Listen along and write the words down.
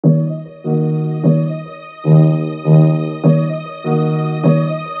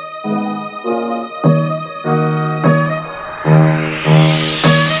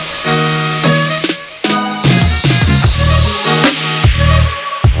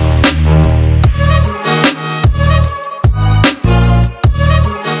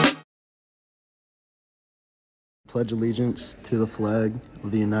pledge allegiance to the flag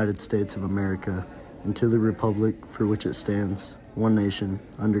of the United States of America and to the republic for which it stands, one nation,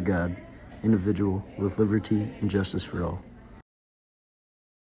 under God, indivisible, with liberty and justice for all.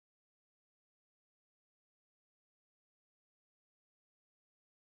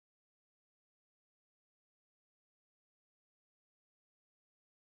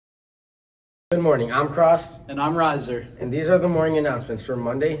 Good morning, I'm Cross. And I'm Riser. And these are the morning announcements for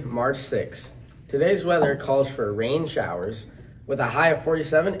Monday, March 6th. Today's weather calls for rain showers with a high of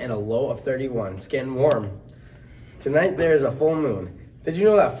 47 and a low of 31. It's getting warm. Tonight there is a full moon. Did you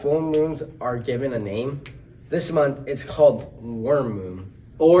know that full moons are given a name? This month it's called worm moon.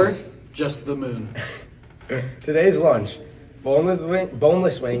 Or just the moon. Today's lunch,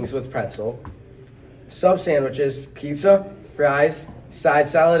 boneless wings with pretzel, sub sandwiches, pizza, fries, side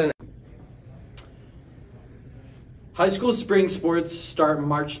salad, and High school spring sports start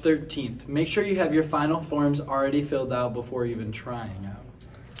March 13th. Make sure you have your final forms already filled out before even trying out.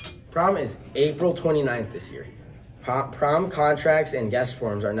 Prom is April 29th this year. Prom contracts and guest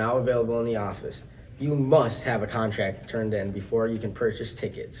forms are now available in the office. You must have a contract turned in before you can purchase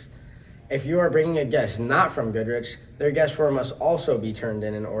tickets. If you are bringing a guest not from Goodrich, their guest form must also be turned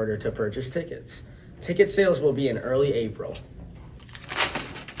in order to purchase tickets. Ticket sales will be in early April.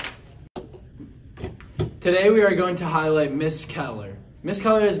 Today we are going to highlight Miss Keller. Miss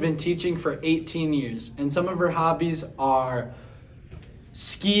Keller has been teaching for 18 years, and some of her hobbies are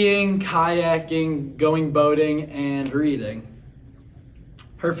skiing, kayaking, going boating, and reading.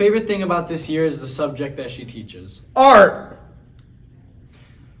 Her favorite thing about this year is the subject that she teaches. Art!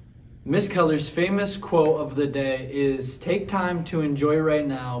 Miss Keller's famous quote of the day is, "Take time to enjoy right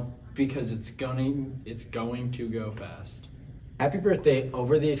now because it's going to go fast." Happy birthday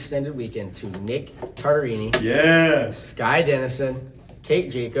over the extended weekend to Nick Tartarini, Sky Dennison,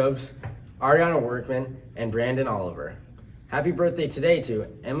 Kate Jacobs, Ariana Workman, and Brandon Oliver. Happy birthday today to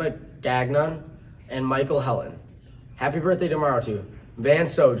Emma Gagnon and Michael Helen. Happy birthday tomorrow to Van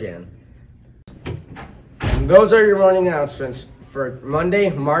Sojan. And those are your morning announcements for Monday,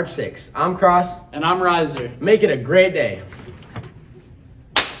 March 6th. I'm Cross. And I'm Riser. Make it a great day.